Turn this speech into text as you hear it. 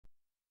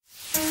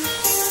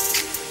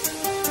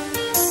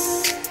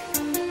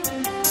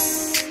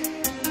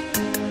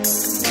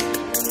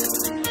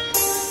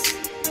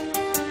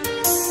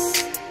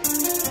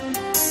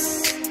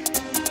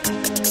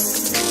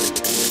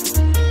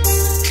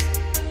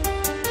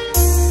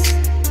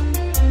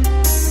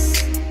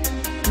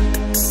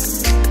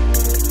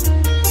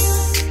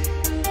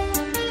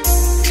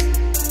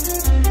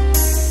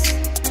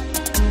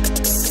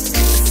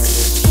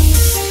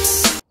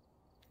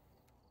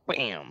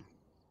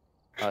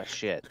Oh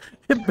shit.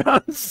 It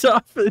bounced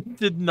off and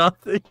did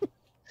nothing.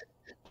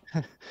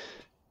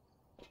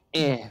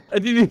 Eh. I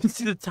didn't even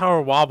see the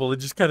tower wobble. It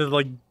just kind of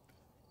like...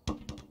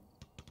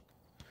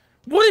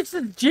 What is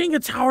the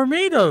Jenga tower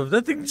made of?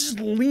 That thing just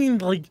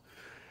leaned like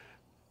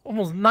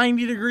almost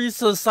 90 degrees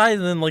to the side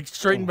and then like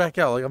straightened back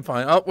out. Like, I'm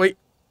fine. Oh, wait.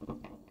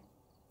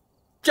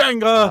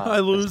 Jenga! I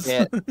lose.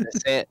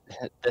 The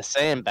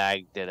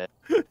sandbag did it.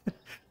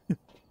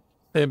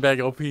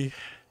 Sandbag OP.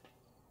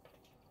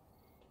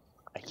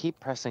 I keep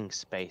pressing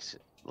space,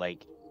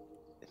 like,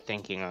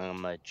 thinking I'm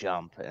gonna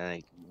jump, and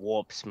it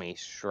warps me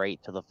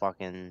straight to the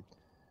fucking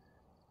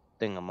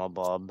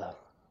thingamabob.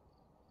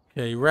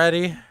 Okay, you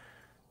ready?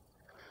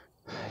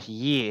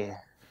 Yeah.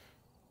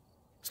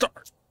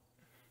 Start.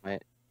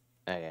 Wait.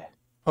 Okay.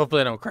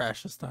 Hopefully I don't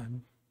crash this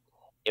time.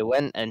 It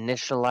went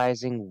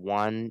initializing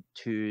 1,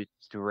 2,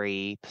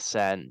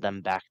 3%,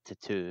 then back to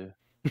 2.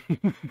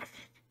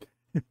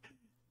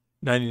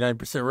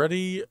 99%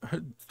 ready.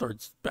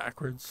 Starts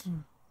backwards.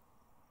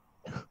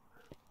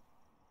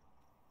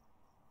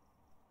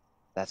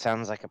 That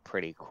sounds like a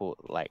pretty cool,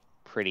 like,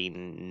 pretty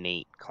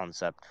neat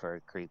concept for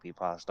a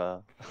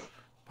creepypasta.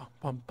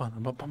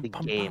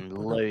 The game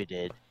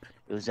loaded.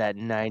 It was at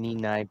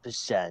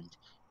 99%.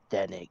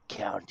 Then it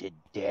counted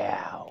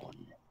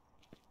down.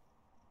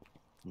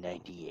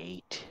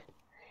 98.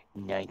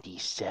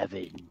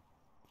 97.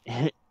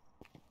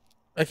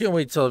 I can't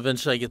wait till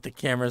eventually I get the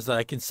cameras that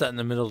I can set in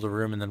the middle of the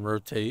room and then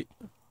rotate.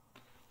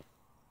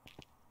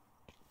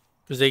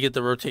 Because they get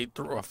to rotate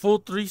through a full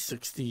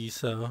 360,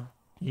 so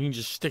you can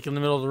just stick in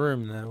the middle of the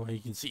room, and that way you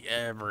can see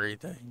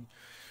everything.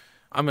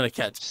 I'm going to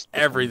catch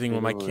everything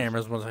with my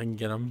cameras once I can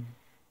get them.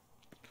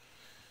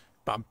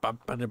 Now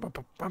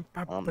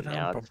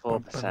it's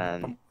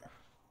 4%.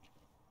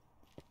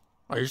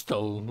 Oh, you're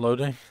still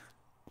loading?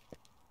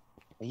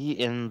 Are you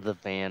in the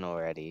van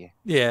already?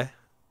 Yeah.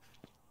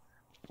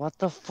 What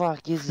the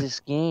fuck is this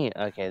game?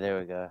 Okay, there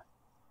we go.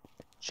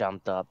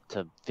 Jumped up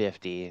to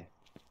 50.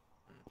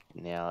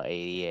 Now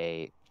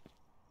 88.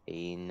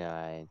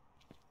 89.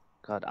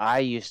 God, I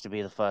used to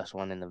be the first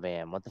one in the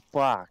van. What the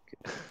fuck?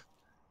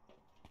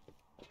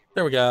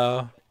 There we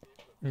go.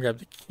 Grab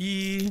the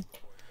key.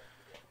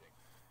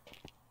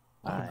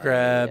 I'll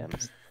grab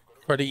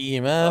Party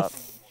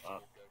EMF.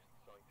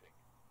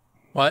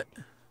 What?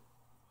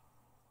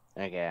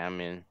 Okay, I'm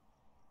in.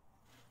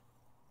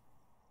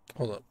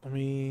 Hold up, let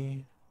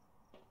me...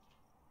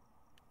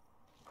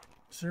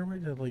 Is there a way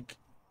to, like...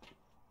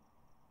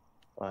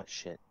 Oh,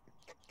 shit.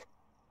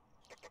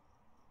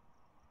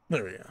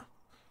 There we go.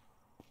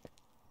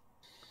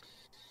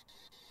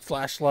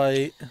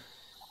 Flashlight.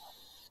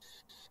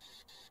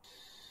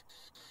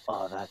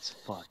 Oh, that's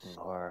fucking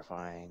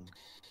horrifying.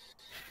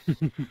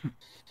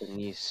 The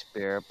new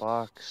spirit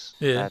box?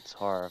 Yeah. That's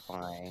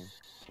horrifying.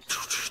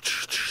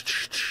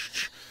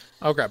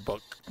 I'll grab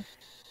book.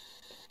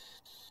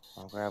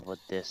 I'll grab what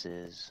this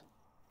is.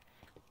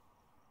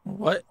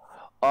 What?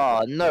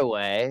 Oh, no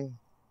way.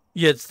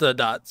 Yeah, it's the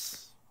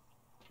dots.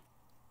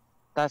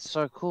 That's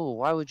so cool.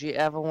 Why would you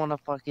ever want to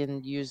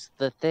fucking use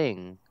the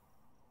thing?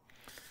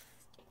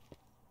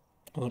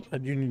 Well, I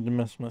do need to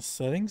mess with my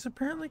settings,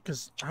 apparently,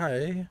 because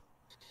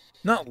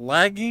not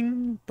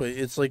lagging, but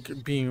it's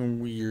like being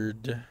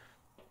weird.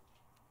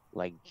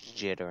 Like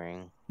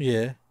jittering.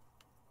 Yeah.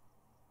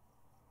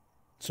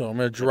 So I'm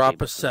going to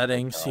drop a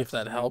setting, see if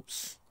that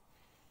helps.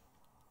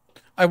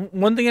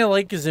 One thing I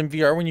like is in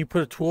VR when you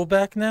put a tool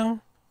back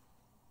now.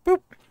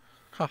 Boop.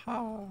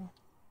 Haha.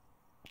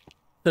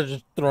 They're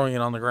just throwing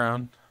it on the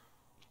ground.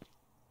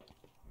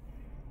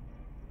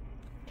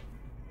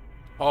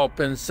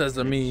 Open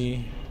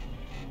sesame.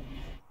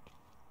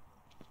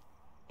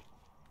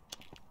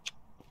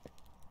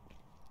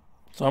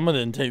 Someone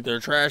didn't take their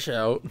trash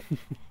out.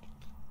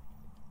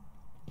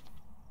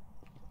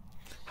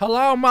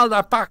 Hello,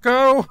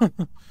 motherfucker.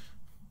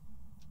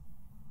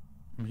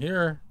 I'm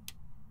here.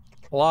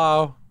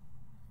 Hello.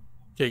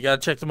 Okay, you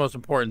gotta check the most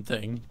important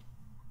thing.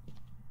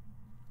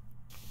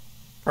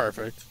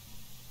 Perfect.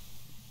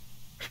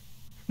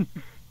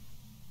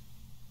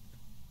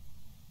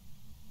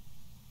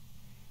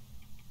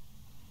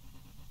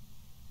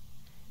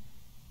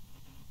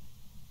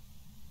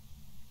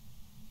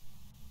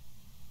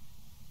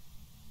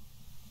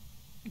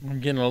 I'm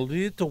getting a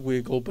little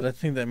wiggle, but I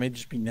think that may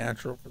just be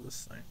natural for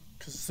this thing.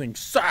 Because this thing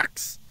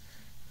sucks!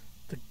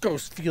 The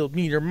Ghost Field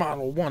Meter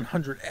Model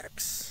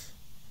 100X.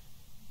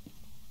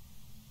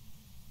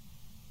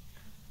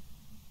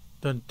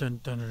 Dun dun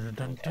dun dun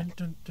dun dun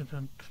dun dun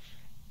dun.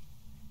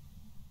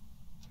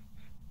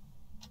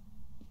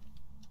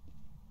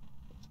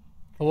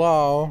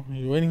 Hello? Are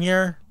you in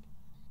here?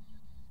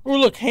 Oh,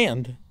 look,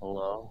 hand.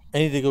 Hello? I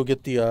need to go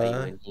get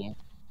the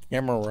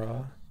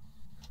camera.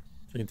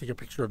 So you can take a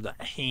picture of the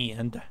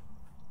hand.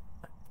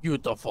 That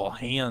beautiful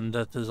hand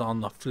that is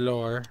on the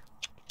floor.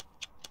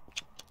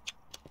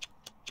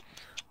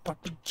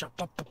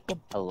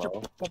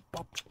 Hello?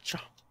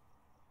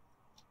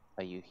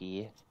 Are you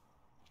here?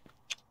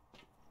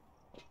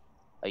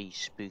 Are you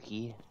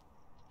spooky?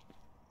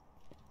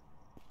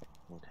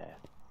 Okay.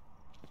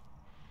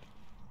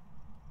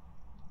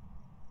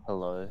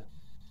 Hello?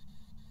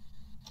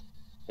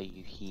 Are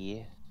you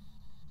here?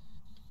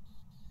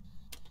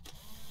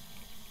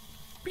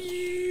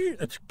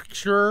 That's a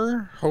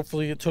picture.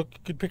 Hopefully it took a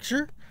good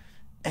picture.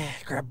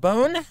 Grab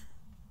bone.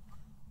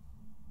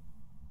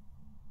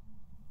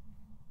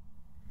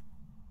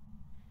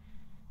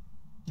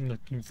 I'm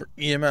looking for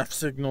EMF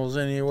signals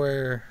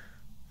anywhere.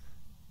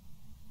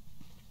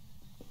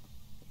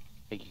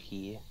 Are you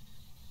here?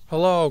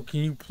 Hello, can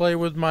you play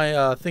with my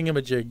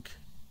thingamajig?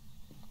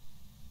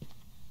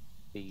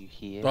 Are you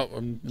here? Oh,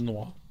 I'm in the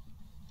wall.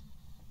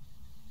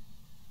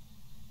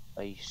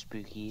 Are you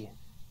spooky?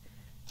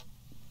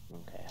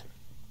 Okay.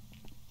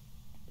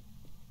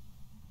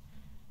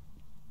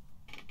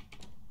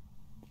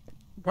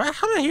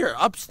 How did I hear it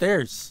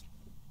upstairs?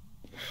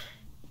 It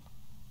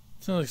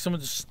sounds like someone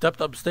just stepped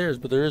upstairs,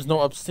 but there is no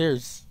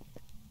upstairs.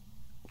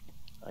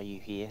 Are you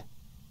here?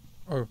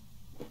 Oh.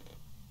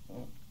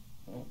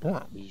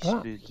 Are you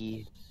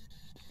spooky?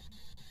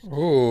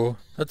 Oh,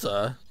 that's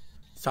a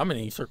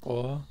summoning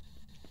circle.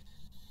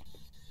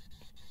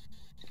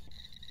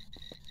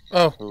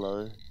 Oh.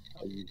 Hello?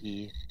 Are you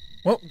here?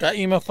 Well, got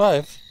EMF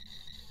 5.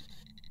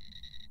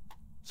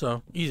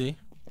 So, easy.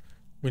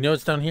 We know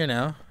it's down here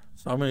now.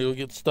 So I'm gonna go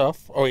get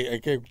stuff. Oh wait,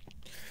 okay.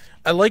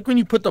 I like when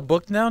you put the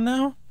book down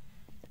now.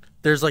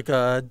 There's like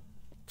a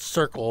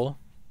circle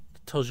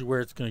that tells you where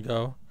it's gonna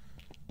go.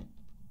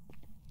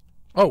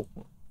 Oh,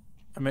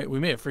 we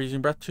made a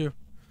freezing breath too.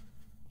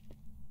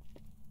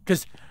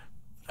 Because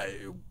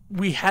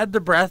we had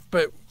the breath,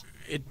 but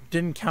it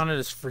didn't count it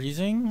as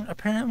freezing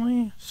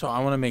apparently. So I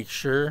want to make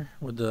sure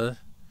with the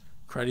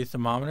karate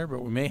thermometer,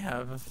 but we may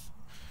have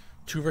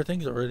 2 of our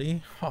things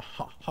already. Ha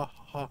ha ha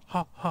ha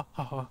ha ha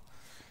ha ha.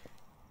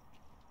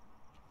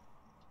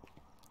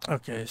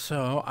 Okay,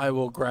 so I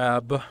will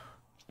grab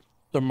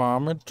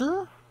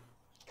thermometer.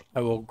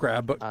 I will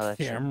grab a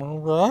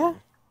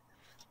camera.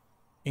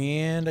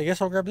 And I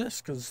guess I'll grab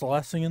this because it's the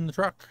last thing in the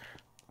truck.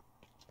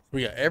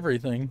 We got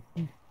everything.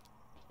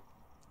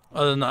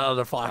 Other than the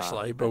other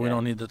flashlight, but we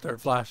don't need the 3rd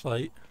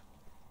flashlight.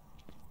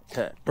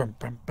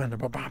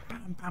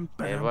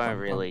 Everyone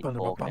really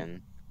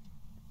talking.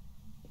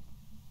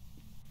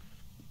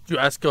 You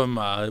ask them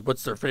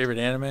what's their favorite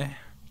anime?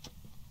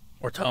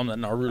 Or tell them that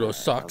Naruto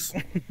sucks.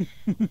 I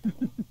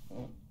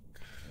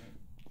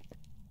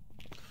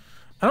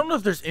don't know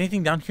if there's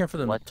anything down here for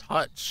them to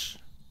touch.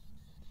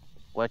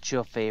 What's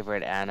your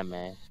favorite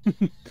anime?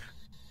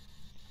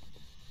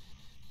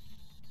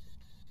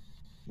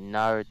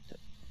 Naruto.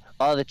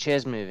 Oh, the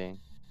chair's moving.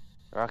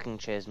 The rocking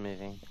chair's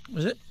moving.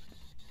 Is it?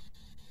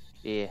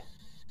 Yeah.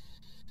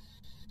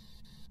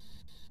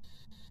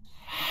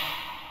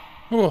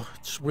 Oh,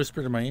 just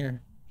whispered in my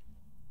ear.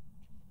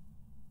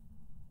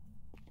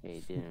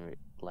 He didn't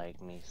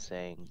like me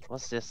saying,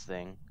 what's this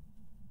thing?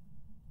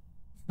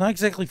 Not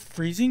exactly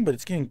freezing, but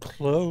it's getting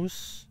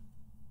close.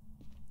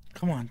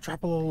 Come on,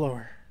 drop a little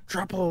lower.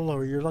 Drop a little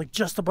lower. You're like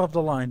just above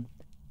the line.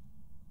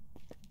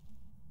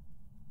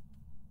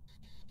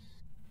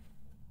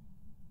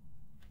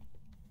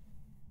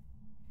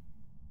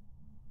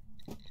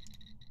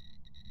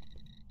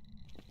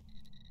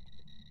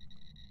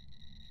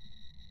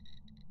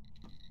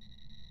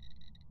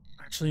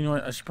 Actually, you know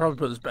what? I should probably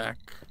put this back.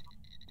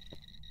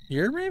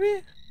 Here,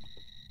 maybe?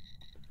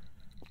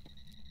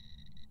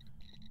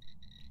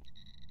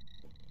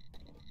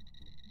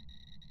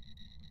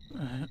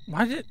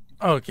 Why did...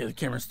 Oh, okay, the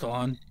camera's still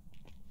on.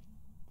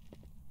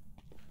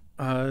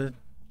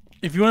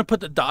 If you want to put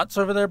the dots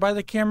over there by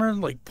the camera,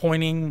 like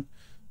pointing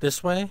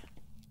this way.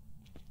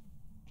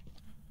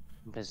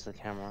 Where's the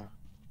camera?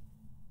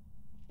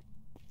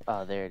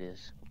 Oh, there it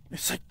is.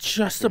 It's like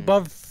just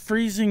above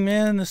freezing,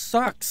 man. This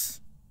sucks.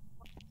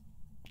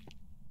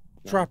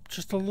 Yeah. Drop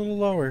just a little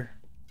lower.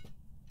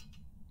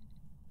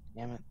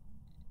 Damn it.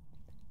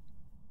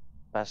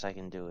 Best I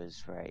can do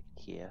is right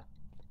here.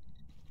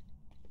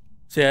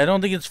 See, I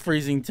don't think it's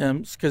freezing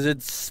temps because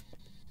it's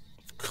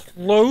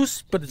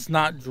close, but it's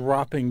not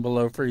dropping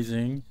below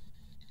freezing.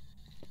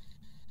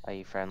 Are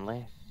you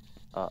friendly?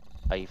 Are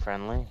you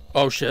friendly?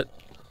 Oh, shit.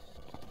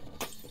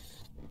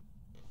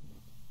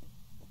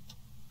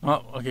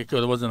 Oh, okay,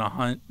 cool. It wasn't a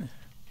hunt.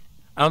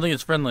 I don't think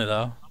it's friendly,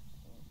 though.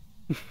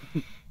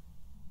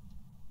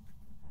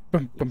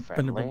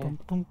 Friendly?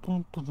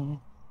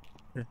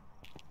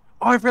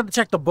 Oh, I forgot to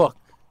check the book.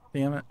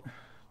 Damn it.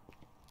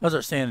 How's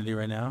our sanity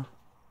right now?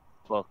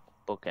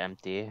 Book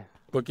empty.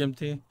 Book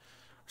empty? Our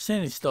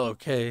sanity's still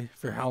okay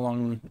for how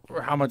long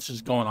or how much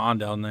is going on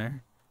down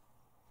there.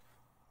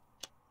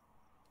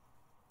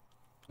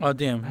 Oh,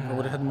 damn. If I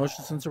would have had the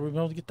motion sensor, we'd be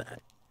able to get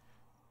that.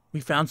 We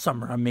found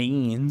some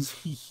remains.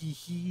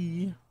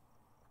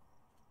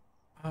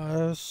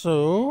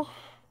 So...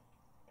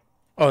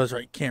 Oh, that's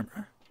right.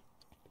 Camera.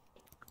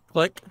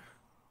 Click.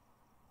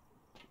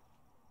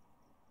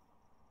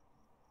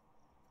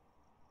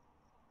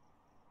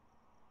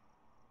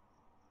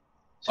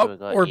 So we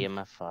got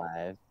EMF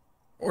 5.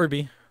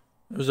 Orby.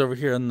 It was over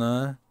here on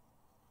the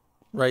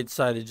right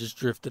side. It just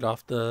drifted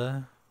off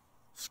the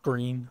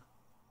screen.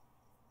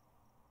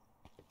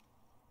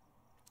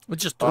 It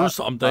just threw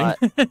something.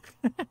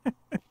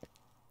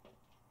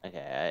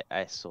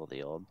 I saw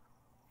the orb.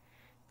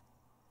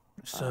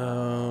 So,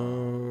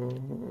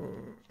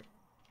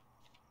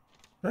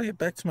 how do I get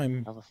back to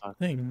my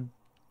thing?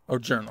 Oh,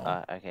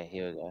 journal. Okay,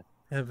 here we go.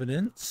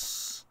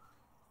 Evidence.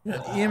 Yeah,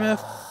 EMF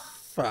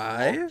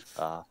 5.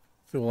 Oh,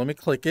 So let me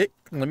click it.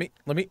 Let me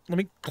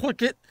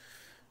click it.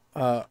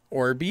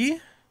 Orby.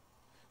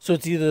 So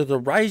it's either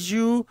the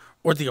Raiju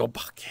or the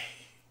Obake.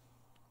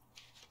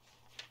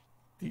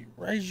 The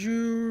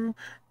Raiju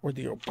or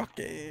the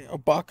Obake.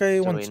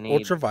 Obake wants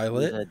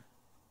ultraviolet. The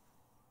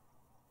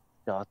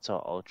dots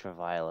are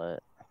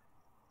ultraviolet.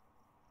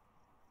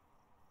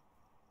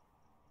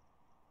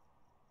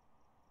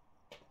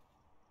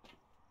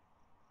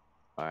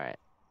 Alright.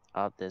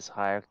 Up this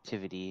high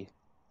activity.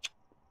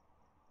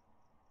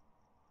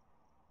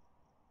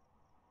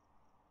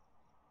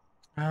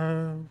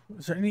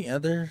 Is there any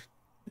other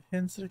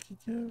hints that I could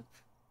give?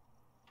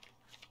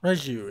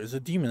 Raiju is a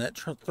demon that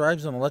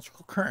thrives on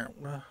electrical current.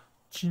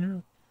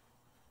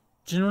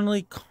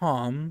 Generally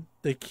calm,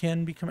 they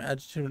can become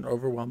agitated and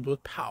overwhelmed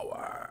with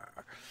power.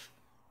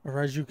 A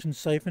Raiju can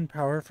siphon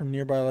power from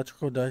nearby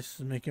electrical devices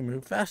and make it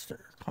move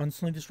faster,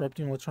 constantly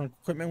disrupting electronic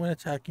equipment when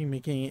attacking,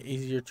 making it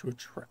easier to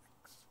track.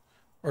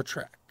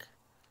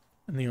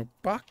 And the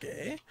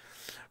Obake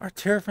are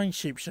terrifying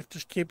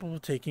shapeshifters capable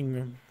of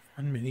taking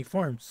on many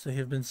forms. They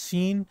have been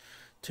seen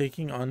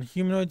taking on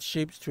humanoid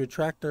shapes to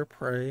attract their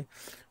prey.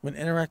 When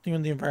interacting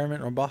with the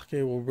environment,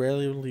 Obake will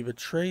rarely leave a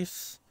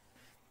trace.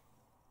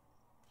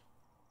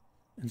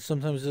 And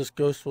sometimes this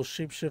ghost will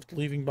shapeshift,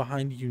 leaving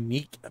behind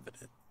unique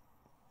evidence.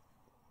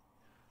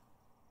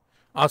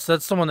 Oh, so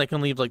that's someone that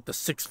can leave like the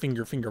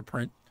 6-finger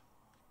fingerprint.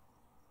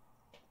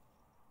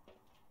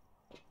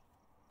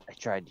 I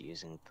tried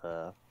using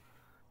the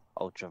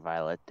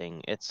ultraviolet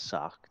thing. It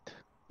sucked.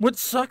 What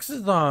sucks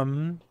is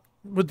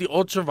with the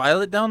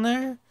ultraviolet down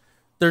there,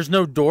 there's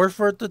no door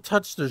for it to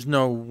touch. There's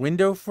no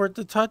window for it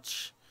to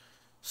touch.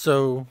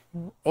 So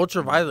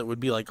ultraviolet would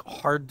be like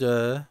hard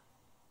to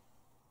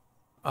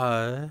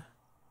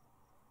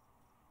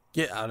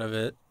get out of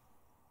it.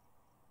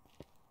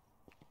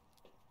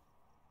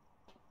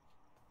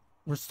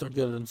 We're still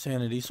good at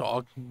insanity, so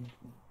I'll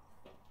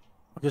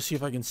go see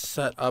if I can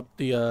set up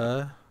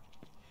the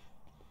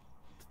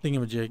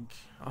thingamajig.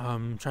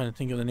 I'm trying to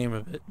think of the name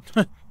of it.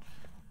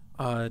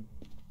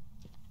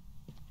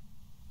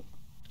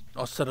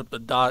 I'll set up the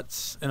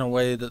dots in a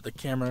way that the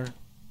camera.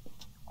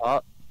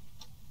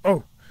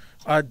 Can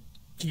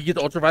you get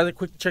the ultraviolet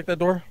quick to check that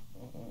door?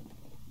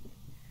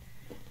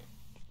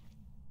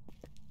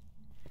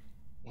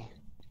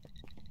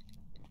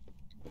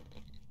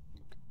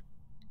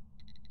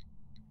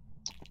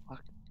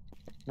 Fuck.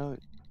 No.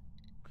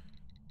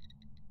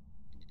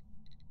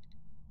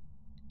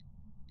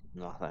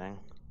 Nothing.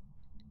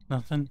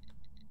 Nothing?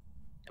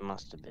 It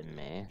must have been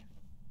me.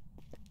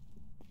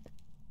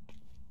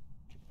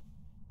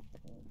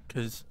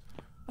 Because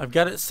I've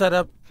got it set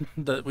up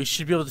that we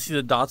should be able to see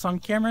the dots on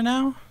camera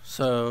now.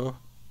 So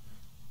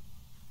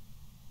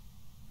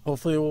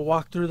hopefully we'll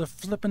walk through the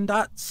flipping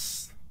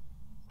dots.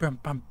 I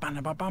don't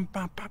know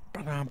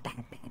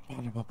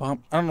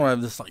why I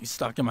have this like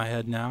stuck in my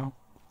head now.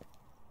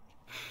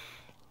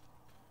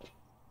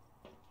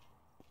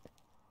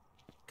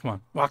 Come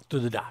on, walk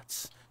through the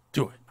dots.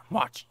 Do it. I'm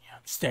watching you.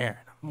 I'm staring.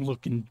 I'm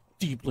looking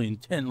deeply,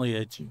 intently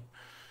at you.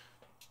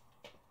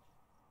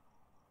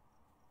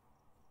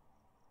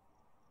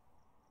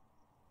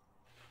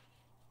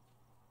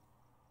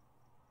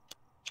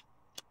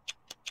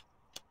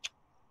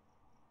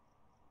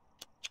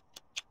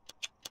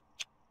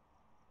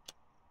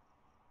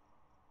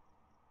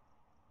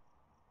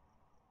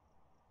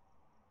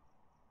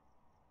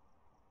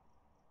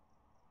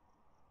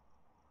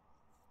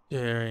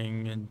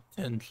 Staring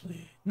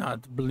intently,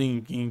 not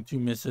blinking to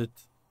miss it.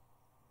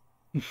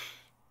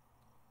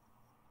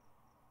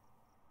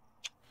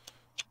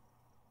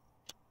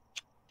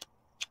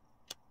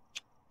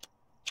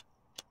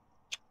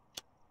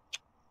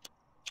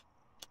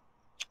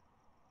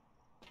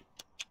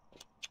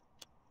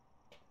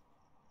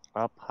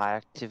 Up high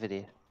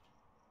activity.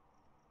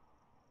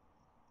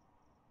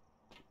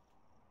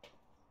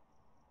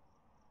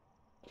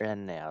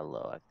 And now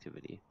low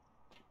activity.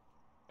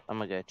 I'm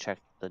gonna go check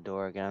the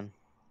door again.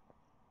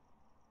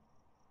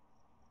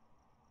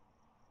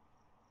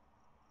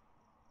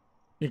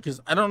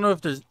 Because I don't know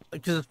if there's...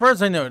 Because as far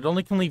as I know, it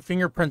only can leave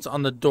fingerprints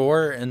on the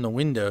door and the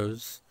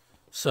windows.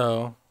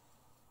 So...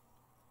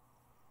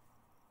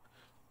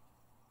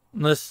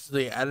 Unless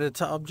they added it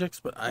to objects,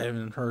 but I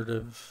haven't heard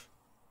of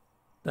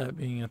that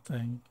being a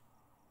thing.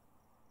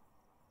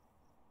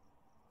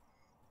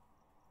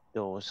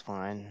 Door was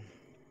fine.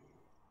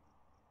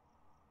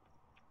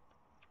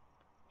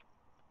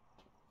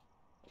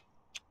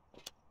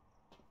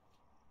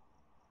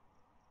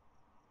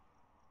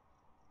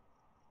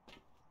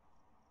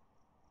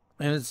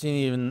 I haven't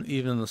seen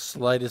even the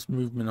slightest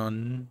movement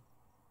on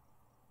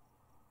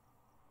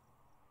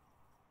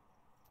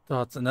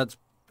dots, and that's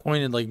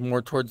pointed like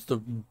more towards the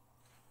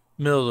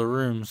middle of the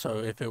room. So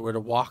if it were to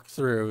walk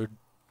through, it would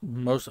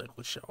most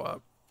likely show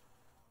up.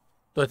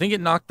 So I think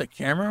it knocked the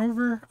camera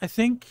over. I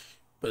think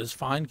but it's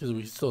fine because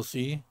we can still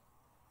see.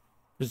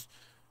 Because,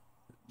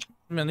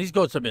 man, these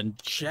goats have been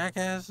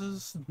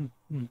jackasses.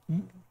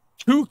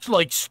 Two,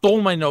 like,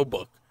 stole my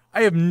notebook.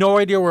 I have no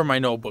idea where my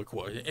notebook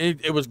was.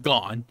 It was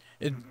gone.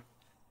 It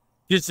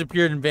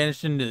disappeared and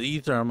vanished into the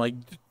ether. I'm like,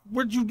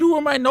 what'd you do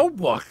with my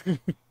notebook?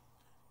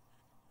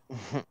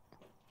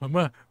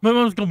 my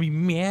mom's gonna be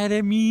mad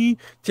at me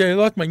till I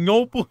lost my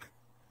notebook.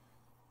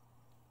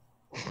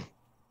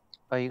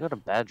 Oh, you got a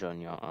badge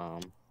on your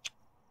arm.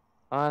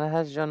 Oh, and it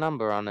has your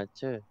number on it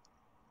too.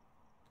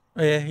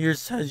 Oh, yeah,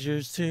 yours has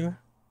yours too.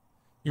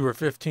 You were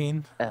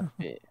 15.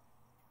 Epic.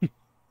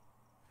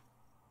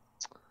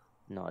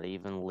 Not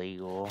even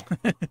legal.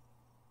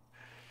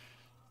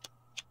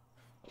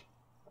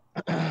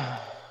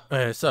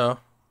 Okay, so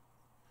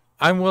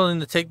I'm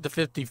willing to take the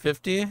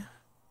 50-50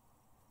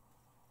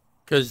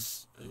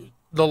 because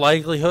the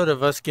likelihood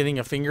of us getting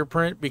a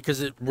fingerprint,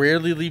 because it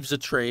rarely leaves a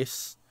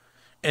trace,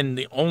 and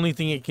the only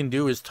thing it can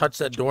do is touch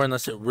that door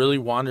unless it really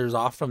wanders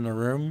off from the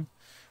room,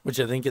 which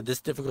I think at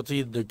this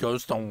difficulty the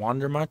ghosts don't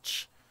wander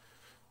much.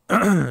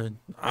 I'm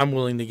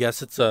willing to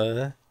guess it's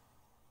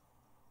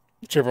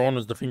whichever one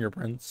was the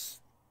fingerprints.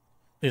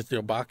 I think it's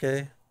the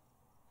Obake.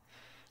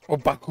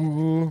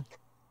 Obaku.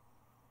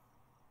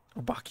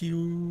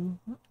 Obaku.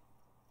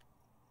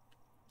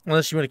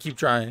 Unless you want to keep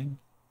trying.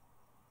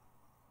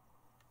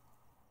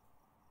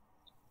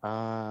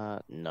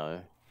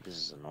 No. This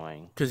is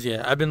annoying. Because,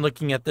 yeah, I've been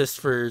looking at this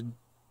for...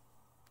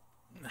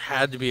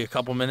 had to be a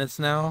couple minutes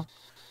now.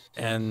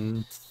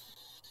 And...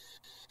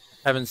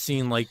 haven't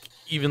seen, like,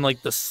 even,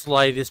 like, the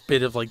slightest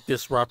bit of, like,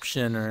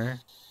 disruption or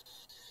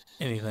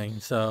anything,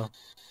 so...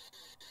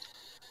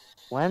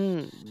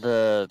 When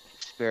the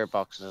spirit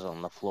box is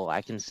on the floor,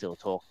 I can still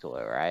talk to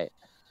it, right?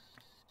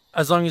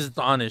 As long as it's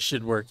on, it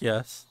should work,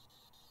 yes.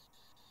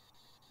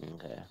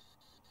 Okay.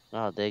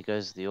 Oh, there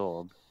goes the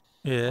orb.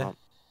 Yeah. Oh.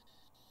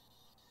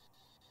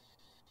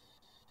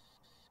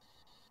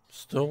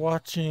 Still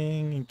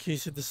watching in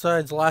case it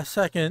decides last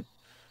second.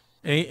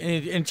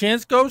 Any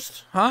chance,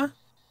 Ghost? Huh?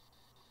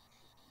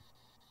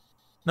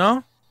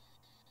 No?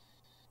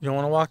 You don't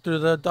want to walk through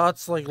the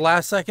dots like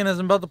last second as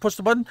I'm about to push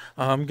the button?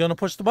 I'm gonna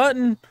push the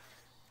button.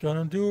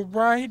 Gonna do it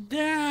right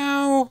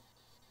now.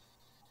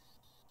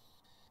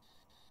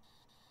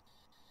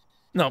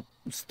 No,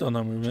 still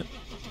no movement.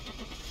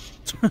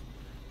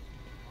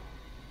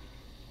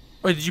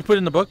 Wait, did you put it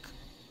in the book?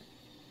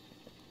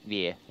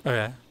 Yeah.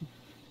 Okay.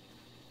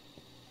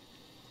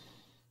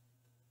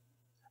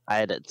 I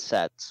had it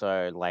set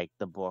so, like,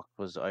 the book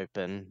was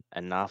open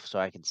enough so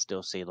I could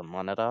still see the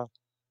monitor.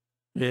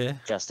 Yeah.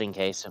 Just in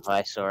case if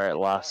I saw it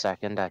last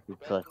second, I could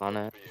click on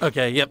it.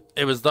 Okay, yep.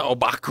 It was the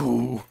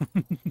Obaku.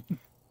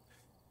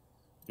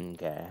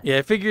 Okay. Yeah,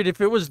 I figured if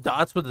it was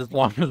dots, but as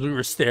long as we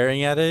were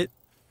staring at it,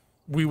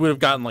 we would have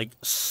gotten, like,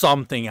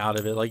 something out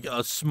of it. Like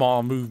a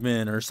small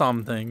movement or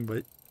something,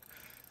 but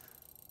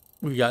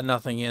we got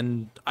nothing.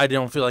 And I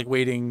don't feel like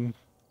waiting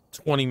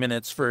 20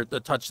 minutes for it to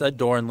touch that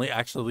door and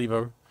actually leave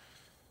a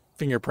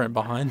fingerprint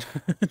behind.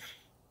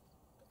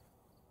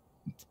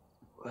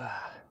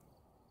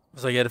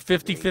 It's like at a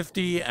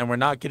 50-50 and we're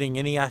not getting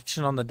any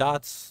action on the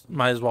dots,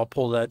 might as well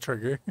pull that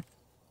trigger.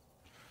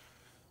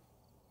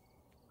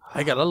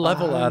 I got a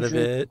level out of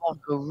it.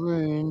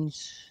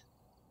 Buckaroos.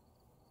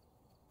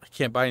 I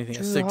can't buy anything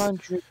at 6.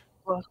 200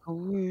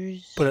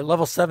 buckaroos. But at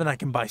level 7 I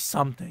can buy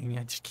something.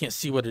 I just can't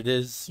see what it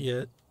is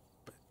yet.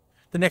 But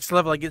the next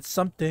level I get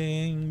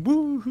something.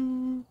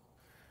 Woohoo!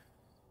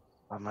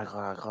 Oh my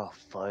god, I got a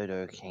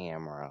photo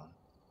camera.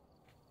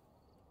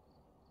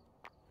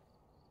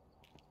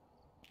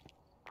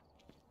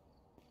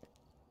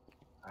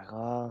 I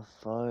got a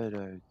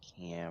photo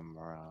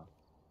camera.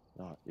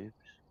 Oh, oops.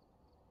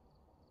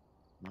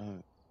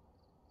 No.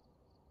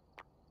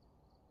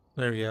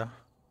 There we go.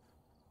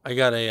 I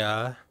got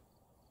a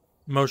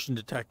motion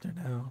detector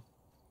now.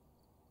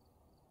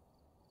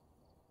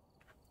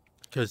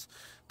 Because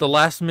the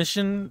last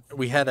mission,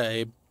 we had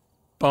a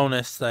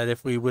bonus that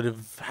if we would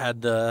have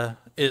had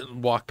it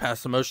walk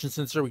past the motion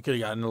sensor, we could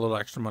have gotten a little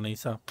extra money.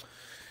 So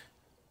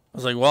I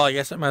was like, well, I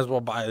guess I might as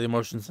well buy the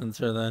motion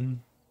sensor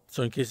then.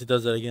 So in case it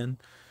does that again.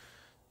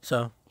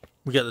 So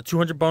we got the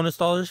 $200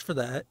 bonus for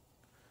that.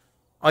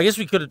 I guess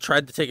we could have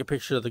tried to take a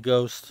picture of the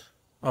ghost.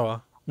 Oh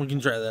well, we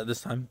can try that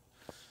this time.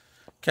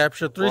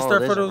 Capture 3-star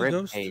photo of the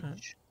ghost.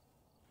 Page.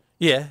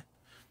 Yeah.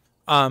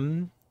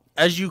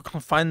 As you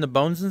find the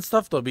bones and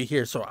stuff, they'll be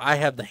here. So I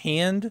have the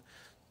hand,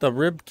 the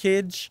rib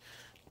cage,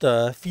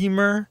 the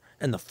femur,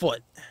 and the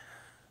foot.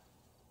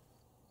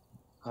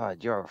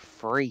 God, you're a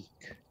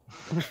freak.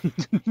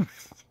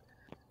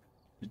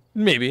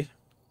 Maybe.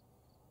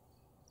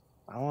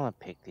 I want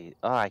to pick these.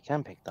 Oh, I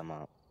can pick them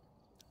up.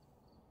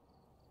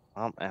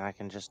 And I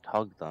can just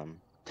hug them.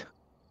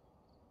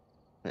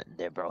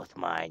 They're both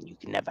mine. You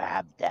can never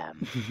have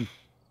them.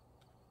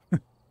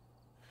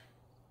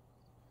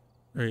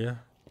 There you go.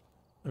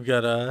 We've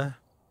got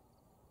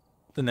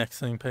the next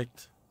thing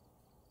picked.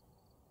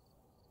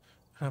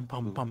 The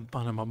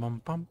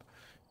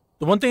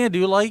one thing I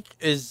do like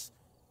is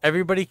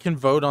everybody can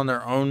vote on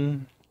their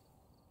own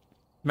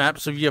map.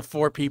 So if you have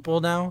 4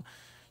 people now,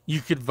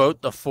 you could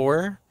vote the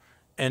 4,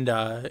 and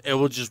it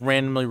will just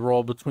randomly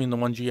roll between the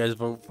ones you guys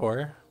vote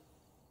for.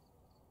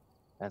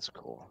 That's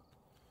cool.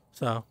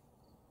 So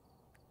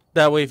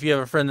that way, if you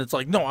have a friend that's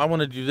like, no, I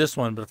want to do this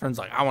one, but a friend's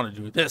like, I want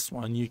to do this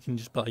one, you can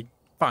just be like,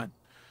 fine.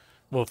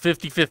 Well,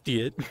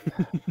 50-50 it.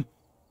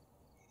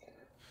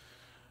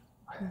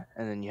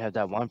 And then you have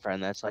that one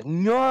friend that's like,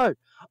 no,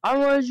 I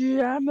want to do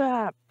that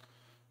map.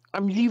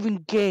 I'm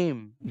leaving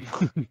game.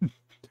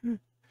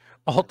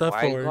 Alt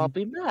Why you F4. gotta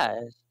be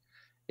mad?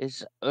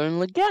 It's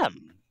only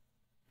game.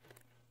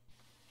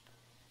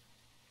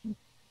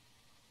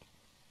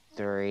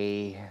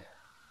 3.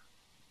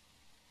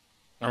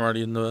 I'm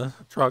already in the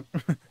truck.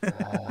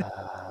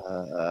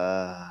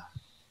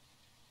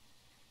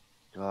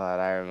 God,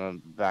 I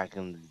remember back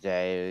in the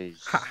day,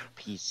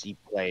 PC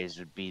plays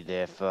would be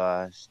there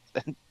first.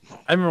 I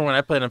remember when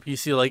I played on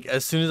PC, like,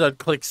 as soon as I'd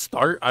click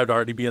start, I'd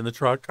already be in the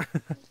truck.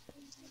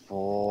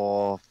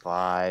 4,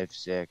 5,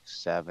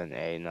 6, 7,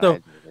 8, 9. So,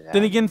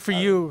 then again, for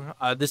you,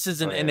 this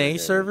is an NA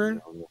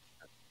server.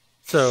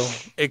 So,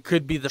 it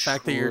could be the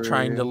fact that you're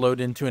trying to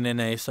load into an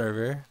NA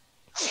server.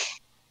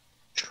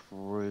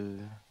 True.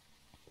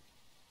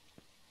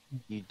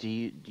 You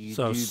do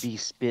be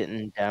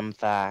spitting dumb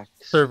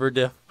facts. Server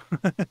diff.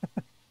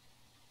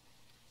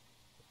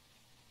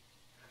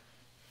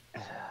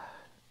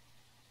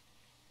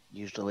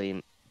 Usually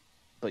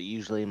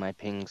my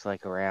ping's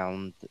like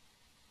around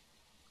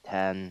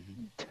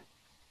 10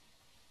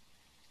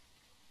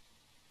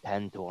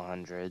 to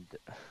 100.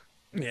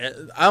 Yeah,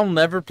 I'll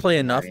never play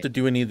enough to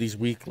do any of these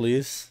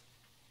weeklies.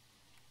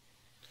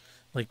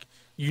 Like,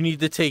 you need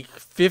to take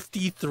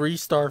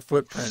 53-star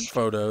footprint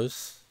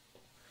photos.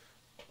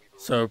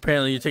 So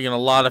apparently you're taking a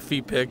lot of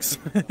feet pics.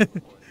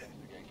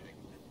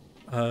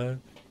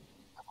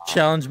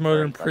 Challenge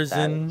mode in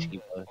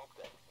prison.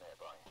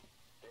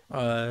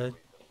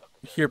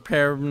 Hear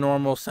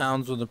paranormal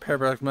sounds with a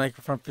parabolic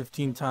microphone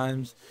 15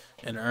 times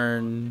and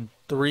earn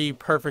 3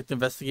 perfect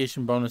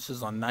investigation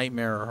bonuses on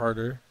nightmare or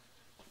harder.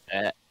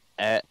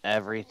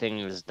 Everything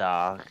is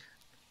dark.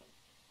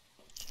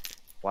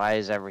 Why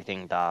is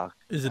everything dark?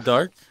 Is it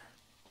dark?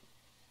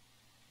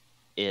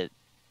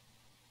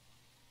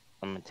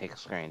 I'm gonna take a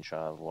screenshot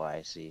of what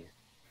I see.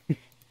 Did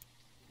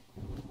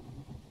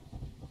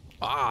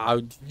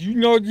you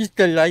notice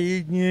the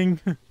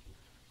lightning?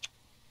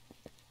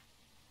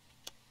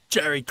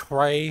 Jerry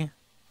Cray.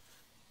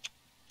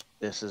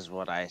 This is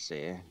what I see.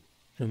 Here,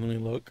 let me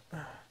look.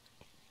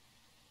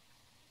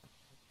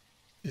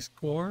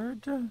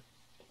 Discord?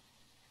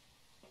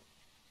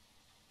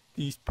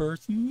 These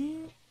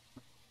person?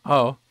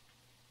 Oh.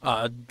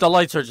 The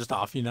lights are just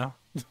off, you know?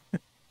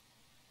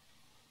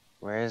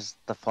 Where's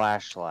the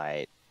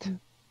flashlight? It's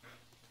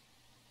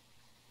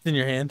in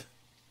your hand.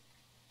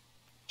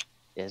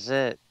 Is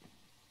it?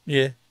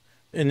 Yeah.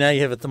 And now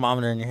you have a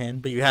thermometer in your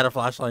hand, but you had a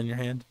flashlight in your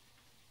hand.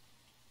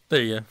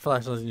 There you go.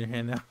 Flashlight's in your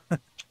hand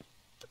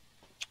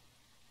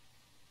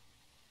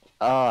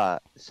now.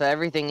 So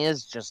everything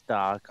is just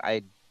dark.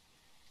 I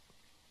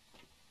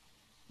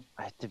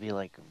have to be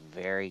like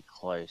very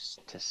close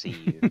to see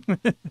you.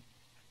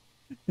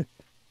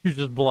 You're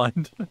just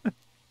blind.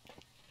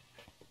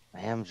 I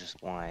am just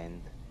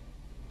blind.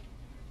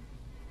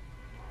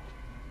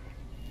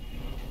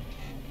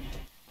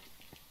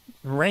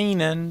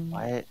 Raining.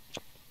 What?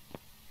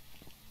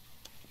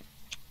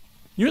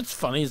 You know what's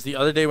funny is the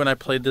other day when I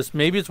played this,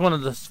 maybe it's one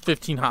of the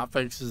 15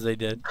 hotfixes they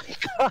did.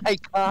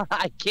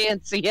 I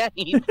can't see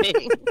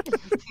anything.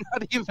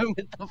 Not even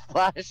with the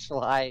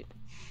flashlight.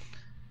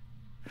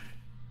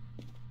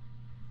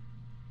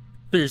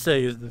 So you're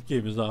saying this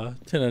game is 10 out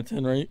of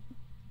 10, right?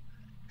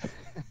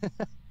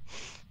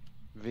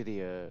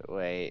 Video,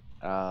 wait,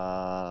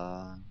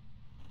 What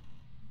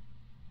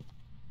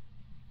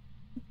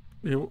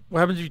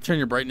happens if you turn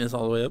your brightness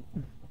all the way up?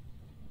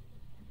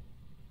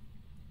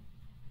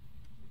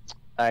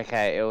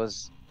 Okay, it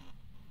was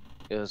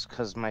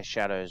because my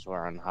shadows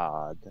were on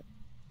hard.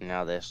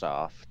 Now they're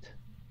soft.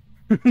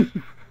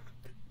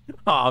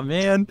 Aw,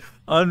 man.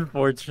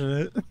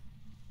 Unfortunate.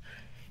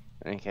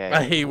 Okay.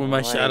 I hate when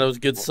my shadows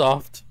get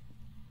soft.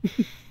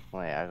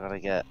 Wait, I gotta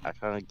get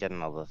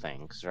another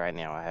thing, because right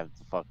now I have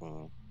the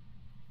fucking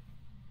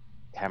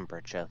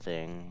temperature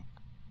thing.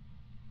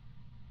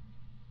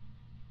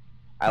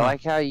 I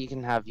like how you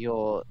can have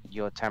your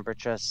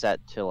temperature set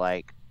to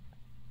like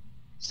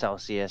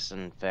Celsius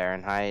and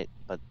Fahrenheit,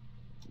 but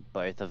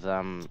both of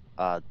them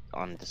are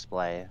on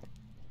display.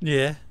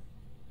 Yeah.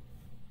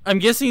 I'm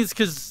guessing it's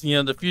because, you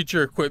know, the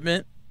future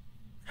equipment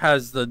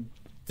has the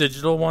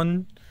digital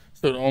one,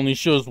 so it only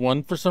shows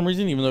one for some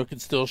reason, even though it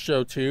could still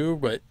show 2,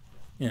 but,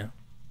 yeah.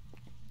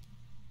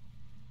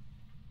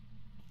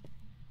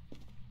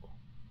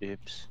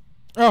 Oops.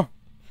 Oh.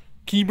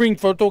 Can you bring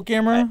photo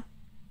camera?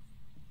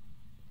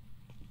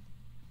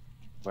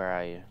 Where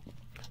are you?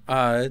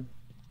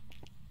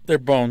 They're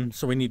bone,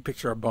 so we need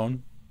picture of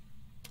bone.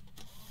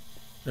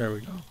 There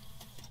we go.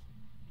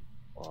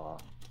 Oh.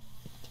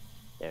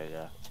 There we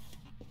go.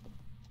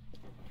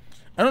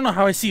 I don't know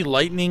how I see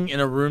lightning in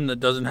a room that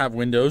doesn't have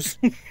windows.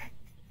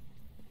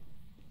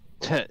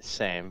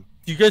 Same.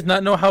 Do you guys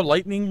not know how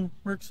lightning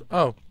works?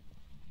 Oh.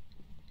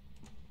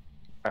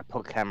 I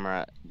put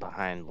camera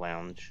behind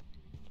lounge.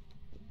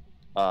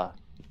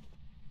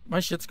 My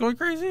shit's going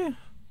crazy?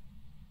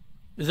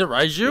 Is it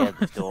Raiju? Yeah,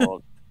 the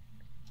door.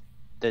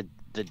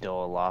 the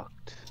door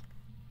locked.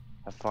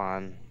 Have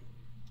fun.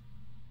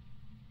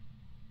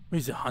 Wait,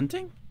 is it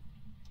hunting?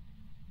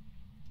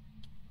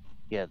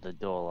 Yeah, the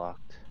door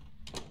locked.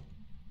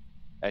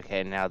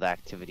 Okay, now the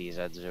activity is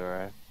at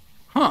 0.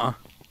 Huh.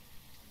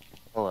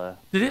 Hello.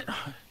 Did it?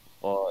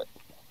 Or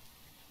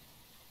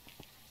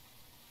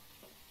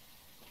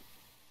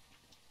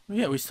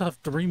Yeah, we still have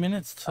 3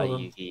 minutes to... are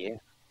you here?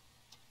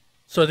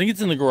 So I think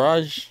it's in the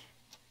garage.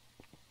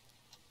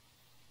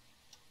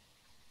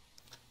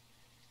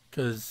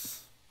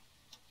 Because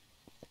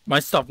my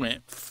stuff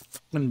went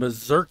fucking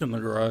berserk in the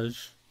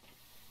garage.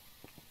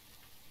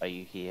 Are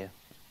you here?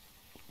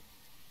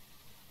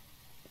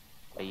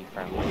 Are you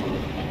friendly?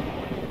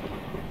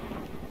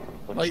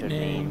 What's your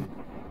name?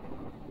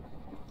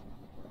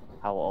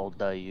 How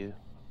old are you?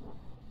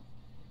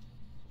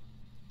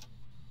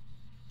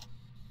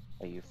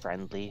 Are you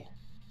friendly?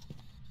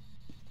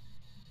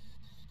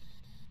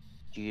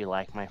 Do you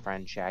like my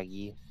friend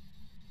Shaggy?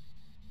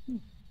 You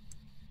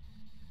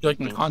like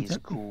my Think content? he's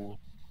cool?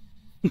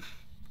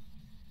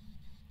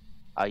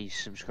 Are you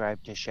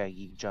subscribed to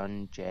Shaggy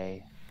John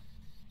J?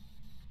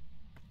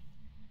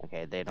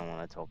 Okay, they don't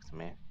want to talk to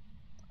me.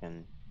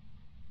 And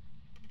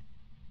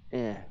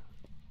yeah.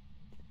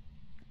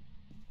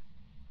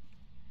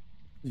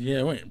 Yeah,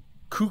 it went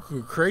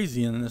cuckoo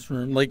crazy in this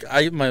room. Like,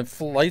 my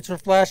lights were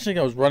flashing.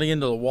 I was running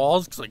into the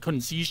walls because I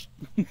couldn't see.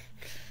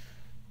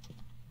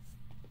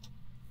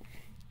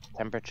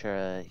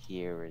 Temperature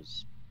here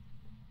is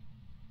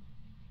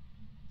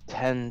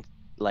 10,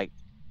 like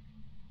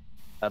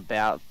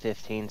about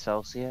 15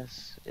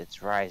 Celsius.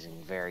 It's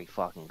rising very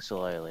fucking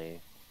slowly.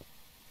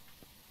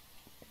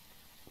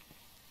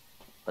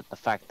 But the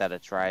fact that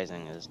it's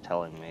rising is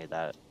telling me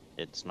that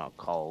it's not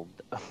cold.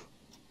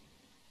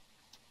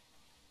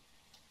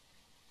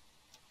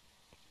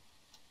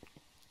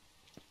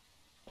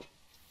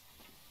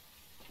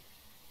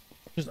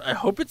 I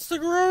hope it's the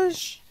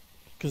garage.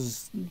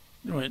 Because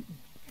it went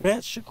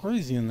batshit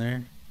crazy in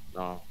there.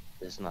 No,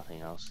 there's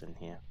nothing else in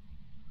here.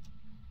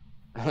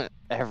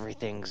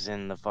 Everything's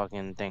in the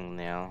fucking thing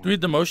now. Do we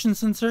have the motion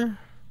sensor?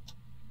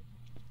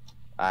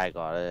 I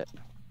got it.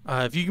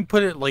 If you can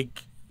put it,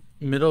 like,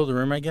 middle of the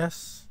room, I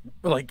guess.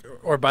 Or, like,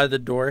 or by the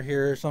door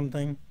here or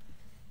something.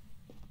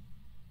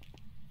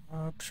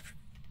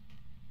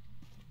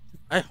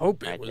 I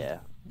hope it was.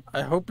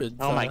 I hope it's.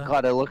 Oh my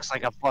god, it looks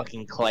like a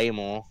fucking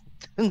claymore.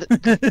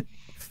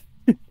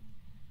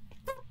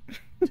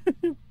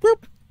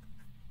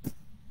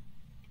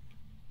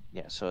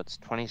 Yeah, so it's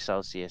 20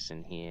 Celsius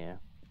in here.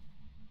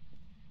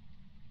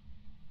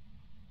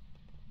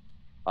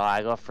 Oh,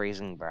 I got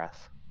freezing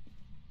breath.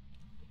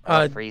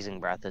 I got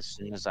freezing breath as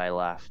soon as I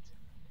left.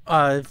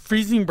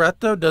 Freezing breath,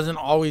 though, doesn't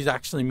always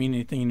actually mean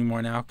anything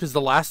anymore now. Because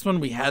the last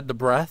one, we had the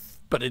breath,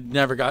 but it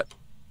never got...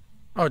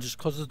 Oh, just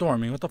close the door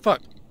on me. What the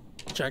fuck?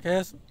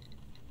 Jackass?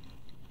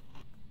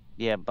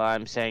 Yeah, but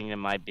I'm saying it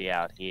might be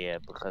out here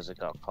because it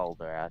got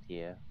colder out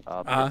here.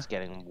 It's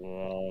getting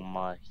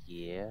warmer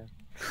here.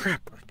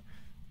 Crap.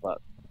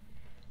 But...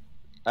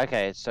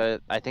 Okay, so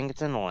I think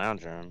it's in the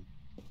lounge room.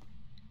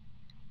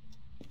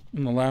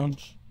 In the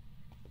lounge?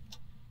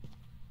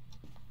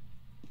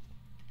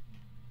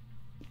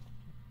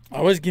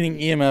 I was getting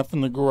EMF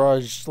in the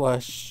garage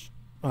slash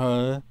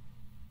laundry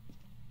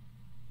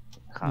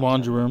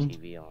room.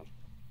 TV on.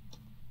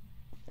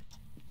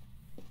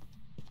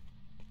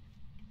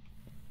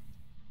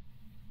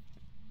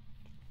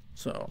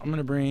 So I'm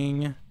gonna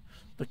bring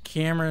the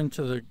camera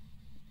into the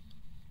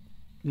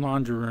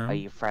laundry room. Are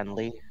you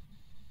friendly?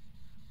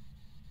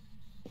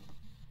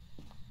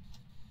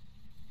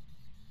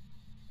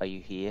 Are you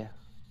here?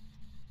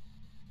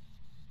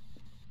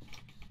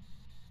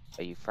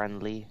 Are you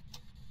friendly?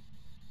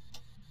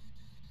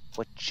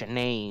 What's your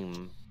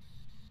name?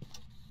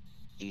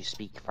 Do you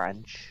speak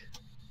French?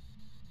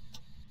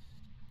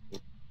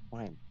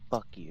 Fine,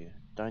 fuck you.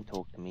 Don't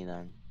talk to me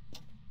then.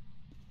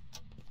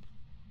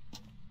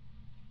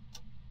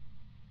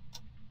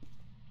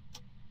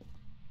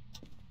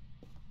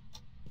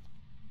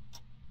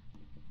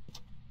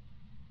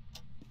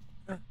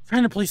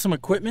 Trying to play some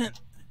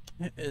equipment.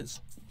 It's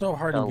so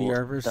hard in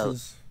VR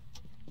versus...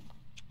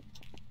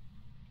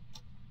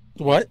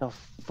 What? The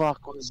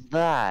fuck was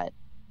that?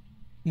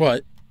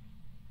 What?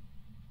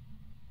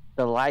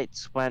 The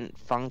lights went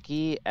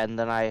funky, and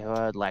then I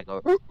heard like a...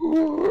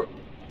 Oh,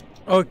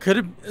 it could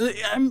have...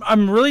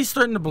 I'm really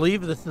starting to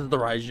believe this is the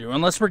Raiju.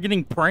 Unless we're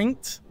getting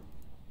pranked,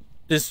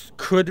 this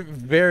could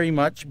very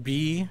much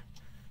be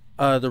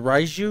the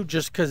Raiju,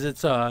 just because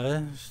it's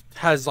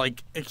has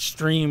like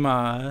extreme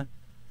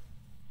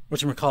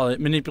whatchamacallit,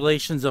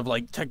 manipulations of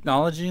like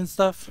technology and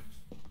stuff,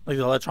 like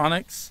the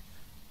electronics,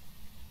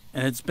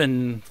 and it's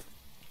been,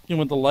 you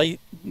know, with the light,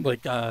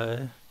 like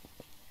I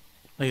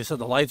said,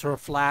 the lights are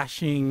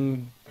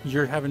flashing.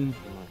 You're having.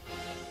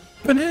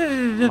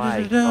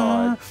 My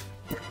god.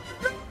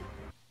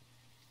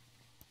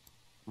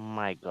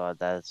 My god,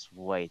 that's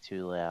way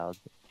too loud.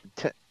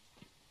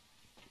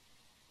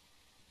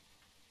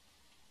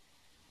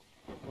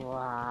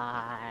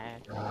 Why?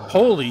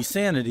 Holy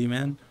sanity,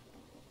 man.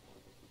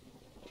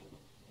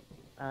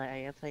 Are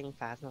you playing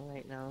Phasmo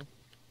right now?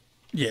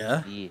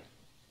 Yeah. Yeah.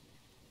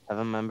 Have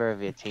a member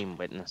of your team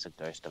witness a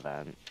ghost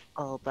event.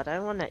 Oh, but I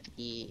wanna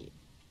eat.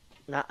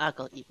 No, I'll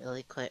go eat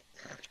really quick.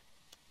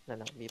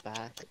 Then I'll be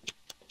back.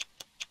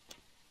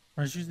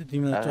 Ours use a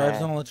demon that thrives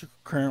Okay. on electrical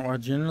current. While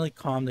generally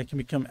calm, they can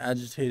become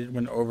agitated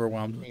when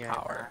overwhelmed with Be right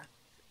power.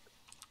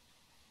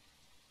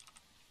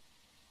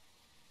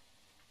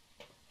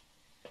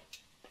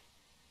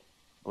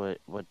 back.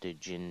 What do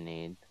Jin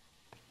need?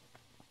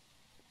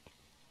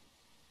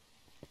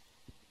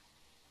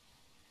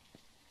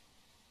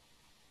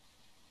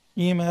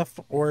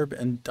 EMF, orb,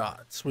 and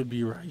dots would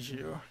be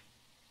Raiju.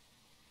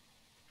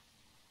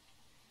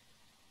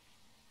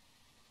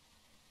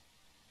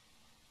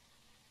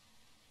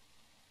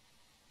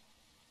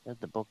 Where'd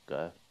the book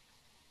go?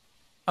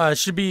 It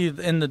should be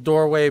in the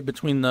doorway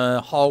between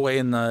the hallway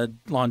and the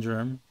laundry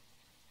room.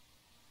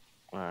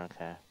 Oh,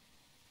 okay.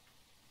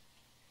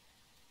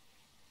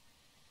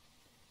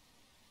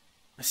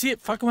 I see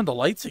it fucking with the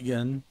lights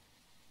again.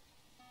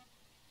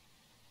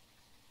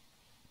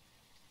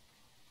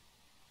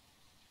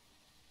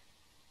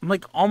 I'm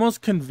like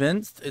almost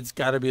convinced it's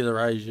got to be the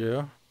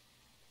Raiju.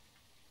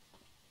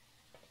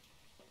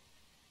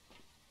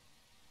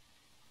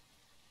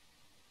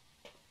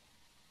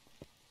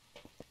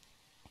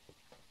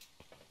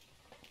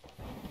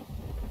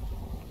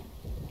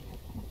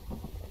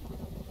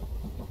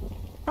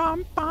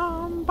 Bum,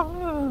 bum,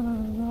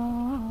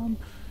 bum,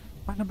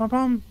 bum, bum,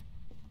 bum.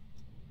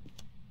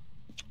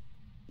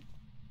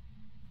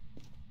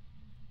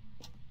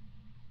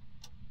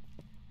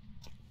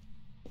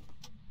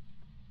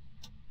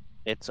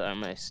 It's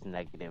almost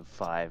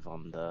 -5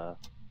 on the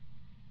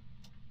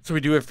So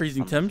we do have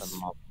freezing on the temps?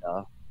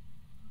 thermometer.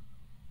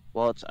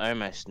 Well, it's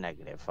almost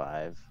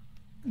 -5.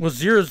 Well,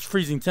 zero's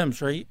freezing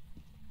temps, right?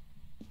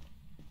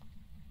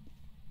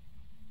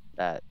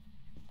 That,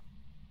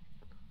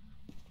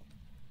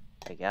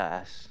 I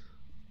guess.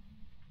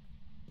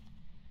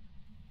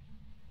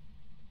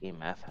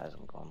 EMF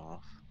hasn't gone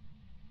off.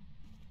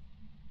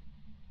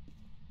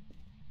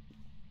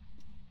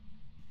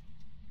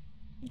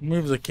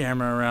 Move the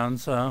camera around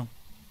so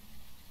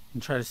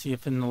and try to see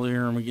if in the living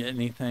room we get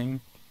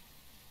anything.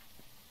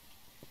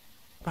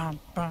 Because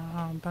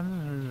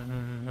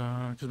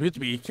we have to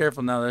be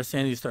careful now that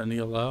Sandy's starting to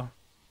get low.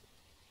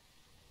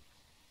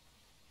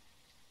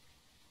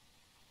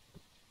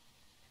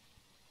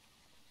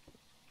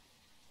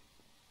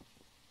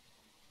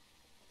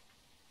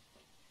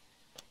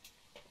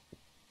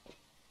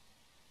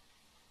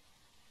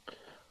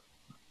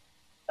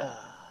 I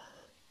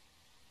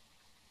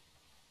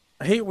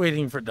hate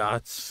waiting for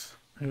dots.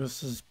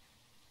 This is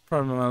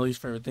probably my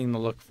least favorite thing to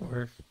look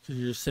for. Because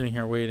you're just sitting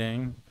here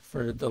waiting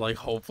for it to like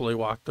hopefully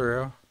walk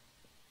through.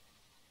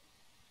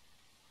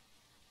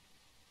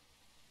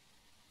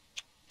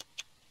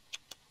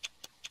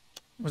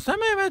 Was that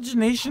my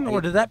imagination,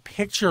 or did that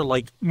picture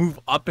like move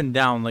up and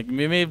down? Like it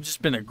may have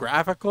just been a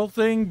graphical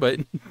thing, but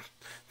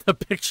the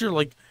picture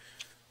like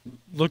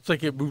looked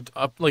like it moved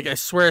up. Like I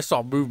swear I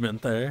saw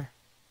movement there.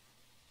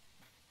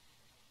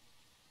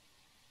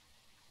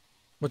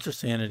 What's your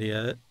sanity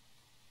at?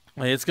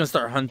 Like it's gonna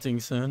start hunting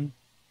soon.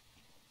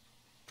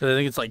 Cause I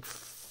think it's like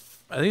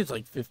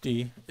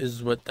 50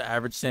 is what the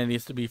average sanity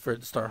has to be for it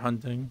to start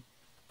hunting,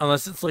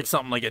 unless it's like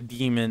something like a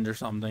demon or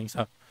something.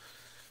 So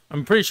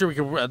I'm pretty sure we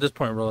could at this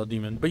point roll a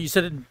demon. But you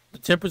said the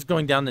temp was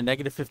going down to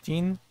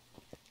 -15.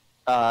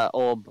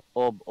 Orb.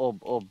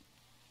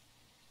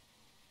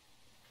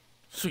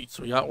 Sweet,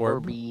 so we got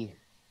orb. Orby.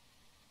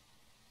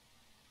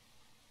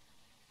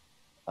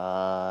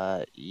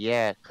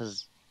 Yeah,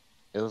 cause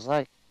it was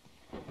like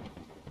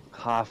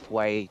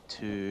halfway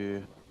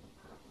to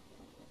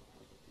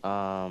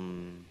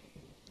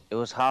it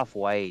was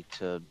halfway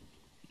to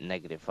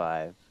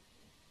 -5.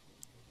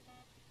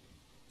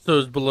 So it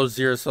was below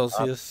 0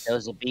 Celsius. There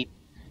was a beep.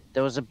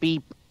 There was a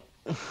beep.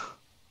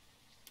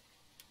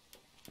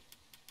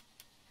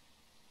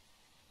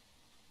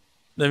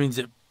 That means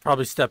it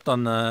probably stepped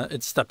on the.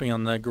 It's stepping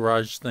on the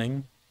garage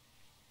thing.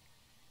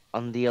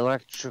 On the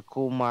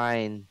electrical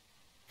mine.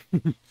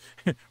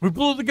 We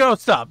blew the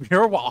ghost up.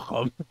 You're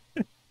welcome.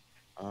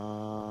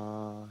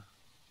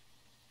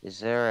 Is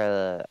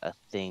there a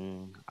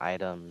thing?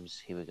 Items.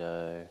 Here we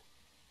go.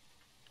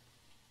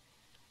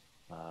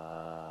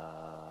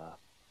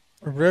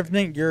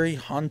 Revenant, Yuri,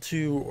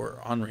 Hantu,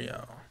 or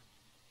Onryo.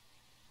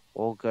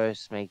 All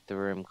ghosts make the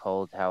room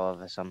cold,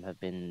 however, some have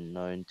been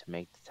known to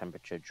make the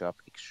temperature drop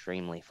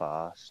extremely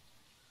fast.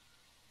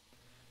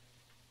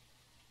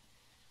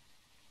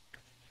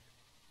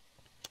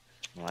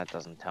 Well, that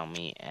doesn't tell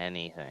me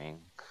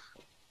anything.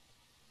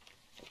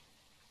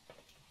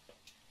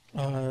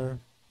 Either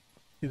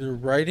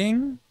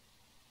writing,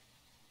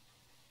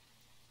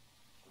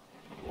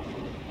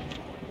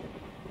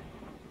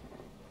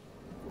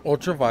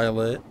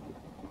 ultraviolet,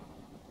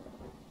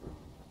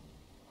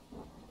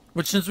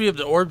 Which, since we have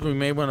the orb, we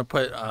may want to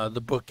put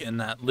the book in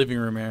that living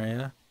room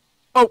area.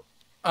 Oh,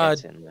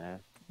 It's in there.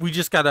 we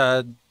just got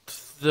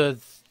the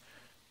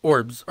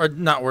orbs, or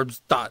not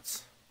orbs,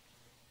 dots.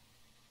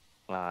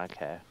 Oh,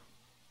 okay.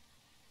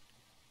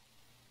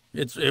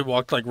 It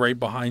walked like right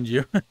behind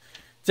you.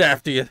 It's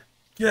after you.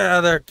 Get out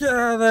of there! Get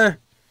out of there!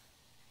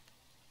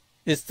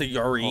 It's the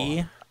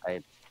Yori. Oh,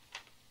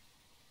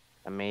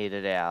 I made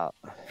it out.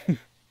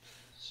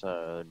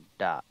 So,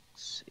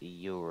 dots,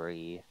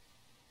 Yuri.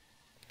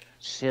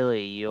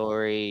 Silly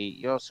Yuri,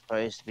 you're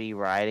supposed to be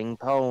writing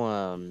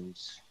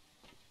poems.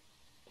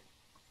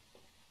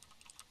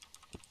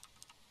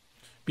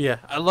 But yeah,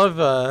 I love,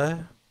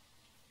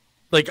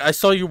 like, I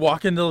saw you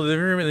walk into the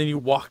living room, and then you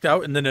walked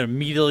out, and then it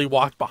immediately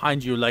walked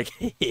behind you, like,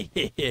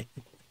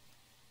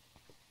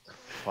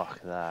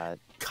 Fuck that.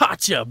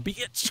 gotcha,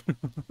 bitch!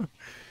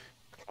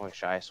 I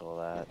wish I saw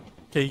that.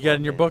 Okay, you got it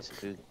in your book?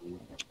 Spooky.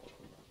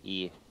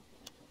 Yeah.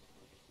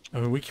 I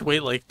mean, we can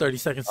wait like 30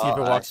 seconds, see if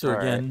it I walks through saw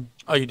it. again.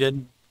 Oh, you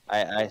did?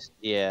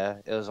 Yeah,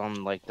 it was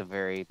on like the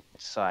very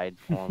side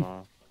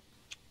corner.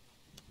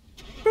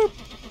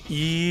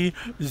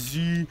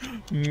 Easy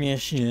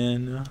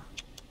mission.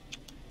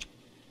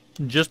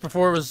 Just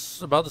before it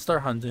was about to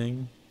start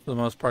hunting, for the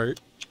most part.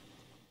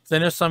 So I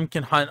know some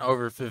can hunt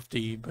over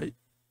 50, but it's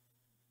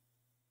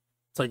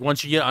like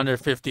once you get under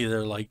 50,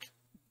 they're like,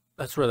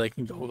 that's where they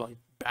can go like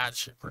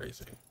batshit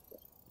crazy.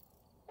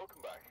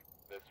 Welcome back.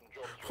 There's some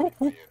jobs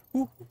waiting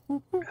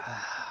for you.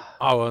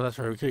 Oh, well, that's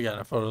right. We could have gotten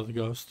a photo of the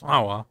ghost.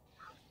 Oh, well.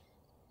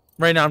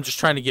 Right now, I'm just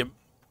trying to get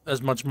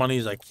as much money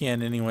as I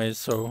can anyways,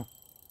 so...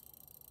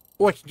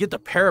 Oh, I can get the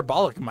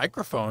parabolic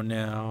microphone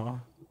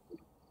now.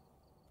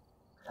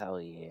 Hell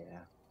yeah.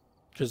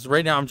 Because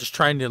right now, I'm just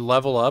trying to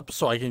level up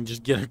so I can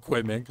just get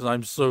equipment, because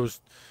I'm so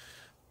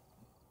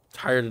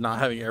tired of not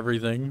having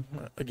everything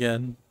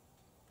again.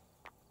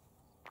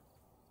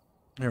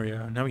 There we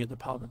go. Now we get the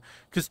paladin.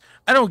 Because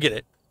I don't get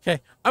it, okay?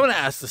 I'm going to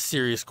ask the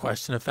serious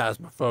question of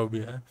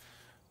Phasmophobia.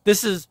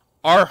 This is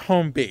our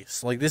home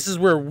base. Like, this is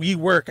where we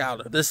work out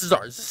of. This is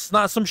ours. This is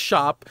not some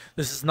shop.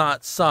 This is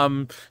not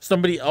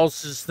somebody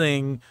else's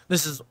thing.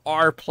 This is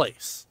our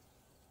place.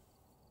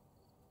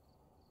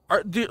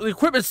 The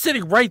equipment's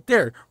sitting right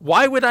there.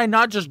 Why would I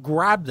not just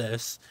grab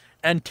this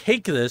and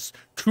take this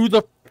to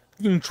the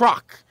fucking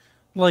truck?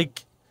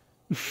 Like...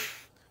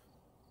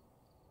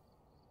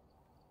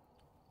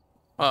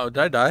 Oh,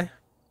 did I die?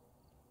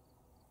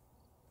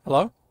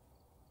 Hello?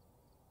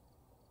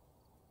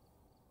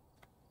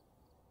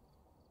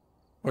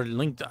 Or did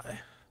Link die?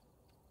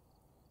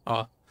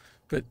 Oh,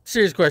 but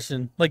serious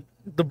question. Like,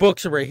 the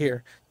books are right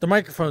here. The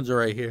microphones are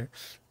right here.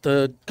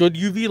 The good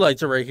UV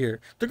lights are right here.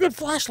 The good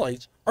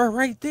flashlights are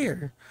right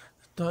there.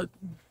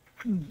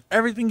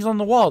 Everything's on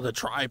the wall. The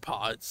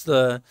tripods,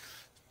 the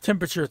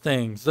temperature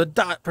things, the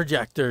dot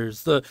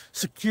projectors, the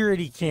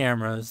security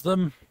cameras,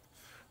 the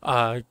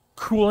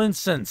cool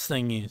incense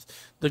thingies,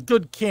 the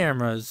good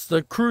cameras,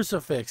 the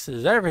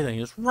crucifixes, everything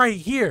is right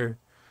here.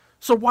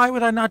 So why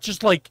would I not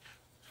just like...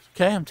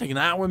 Okay, I'm taking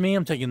that with me.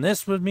 I'm taking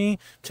this with me.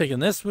 Taking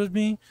this with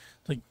me.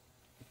 Like,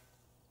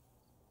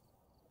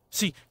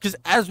 see, because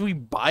as we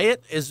buy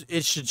it,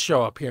 it should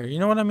show up here. You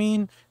know what I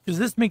mean? Because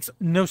this makes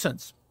no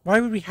sense.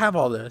 Why would we have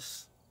all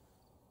this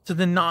to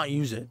then not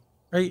use it,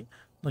 right?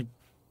 Like,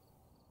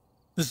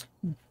 this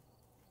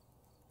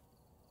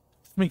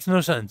makes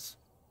no sense.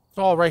 It's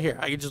all right here.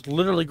 I can just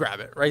literally grab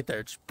it right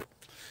there. Just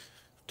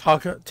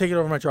take it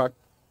over my truck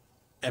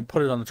and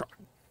put it on the truck.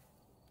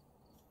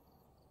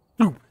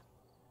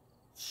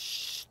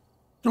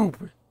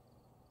 Stupid.